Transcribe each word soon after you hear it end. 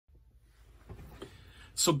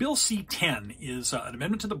So Bill C-10 is an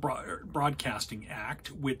amendment to the Broadcasting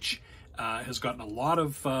Act, which has gotten a lot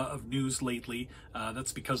of news lately.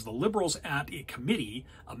 That's because the Liberals at a committee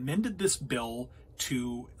amended this bill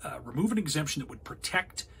to remove an exemption that would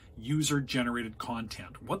protect user-generated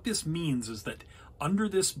content. What this means is that under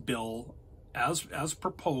this bill, as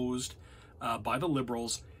proposed by the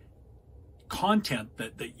Liberals, content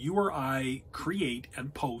that you or I create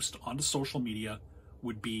and post onto social media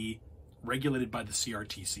would be regulated by the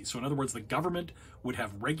CRTC. So in other words, the government would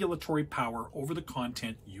have regulatory power over the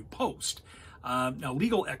content you post. Now,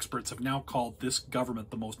 legal experts have now called this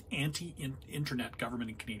government the most anti-internet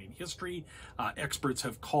government in Canadian history. Experts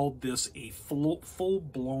have called this a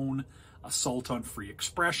full-blown assault on free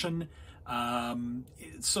expression.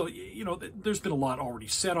 So, you know, there's been a lot already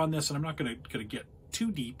said on this, and I'm not going to get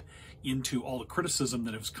too deep into all the criticism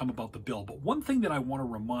that has come about the bill. But one thing that I want to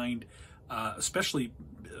remind especially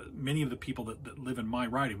many of the people that live in my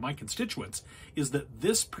riding, my constituents, is that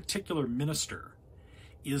this particular minister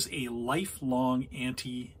is a lifelong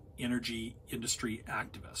anti-energy industry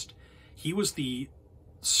activist. He was the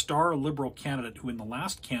star Liberal candidate who in the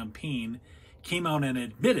last campaign came out and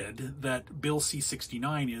admitted that Bill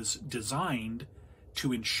C-69 is designed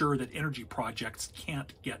to ensure that energy projects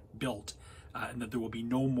can't get built and that there will be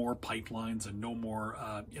no more pipelines and no more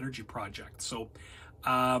energy projects. So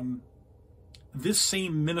this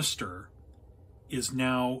same minister is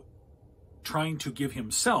now trying to give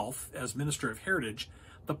himself, as Minister of Heritage,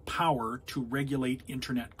 the power to regulate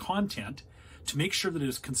internet content to make sure that it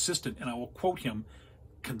is consistent, and I will quote him,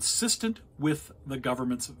 consistent with the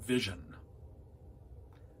government's vision.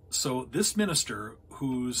 So this minister,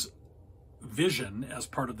 whose vision as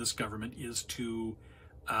part of this government is to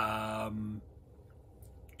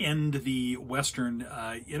end the Western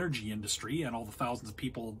energy industry and all the thousands of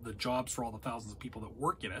people, the jobs for all the thousands of people that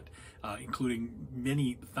work in it, including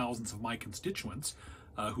many thousands of my constituents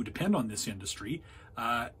who depend on this industry,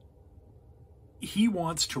 he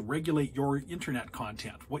wants to regulate your internet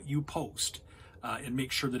content, what you post, and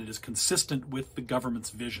make sure that it is consistent with the government's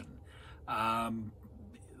vision.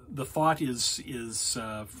 The thought is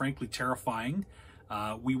frankly terrifying.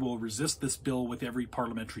 We will resist this bill with every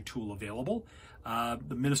parliamentary tool available.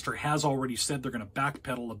 The minister has already said they're going to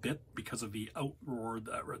backpedal a bit because of the outroar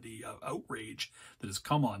or the outrage that has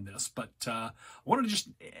come on this. But I wanted to just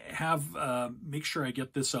make sure I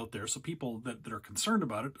get this out there so people that are concerned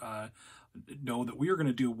about it know that we are going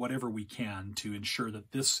to do whatever we can to ensure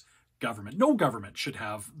that this government, no government should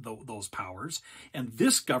have those powers, and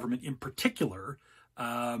this government in particular,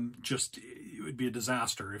 it would be a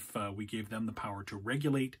disaster if we gave them the power to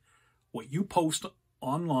regulate what you post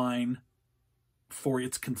online for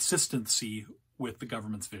its consistency with the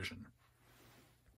government's vision.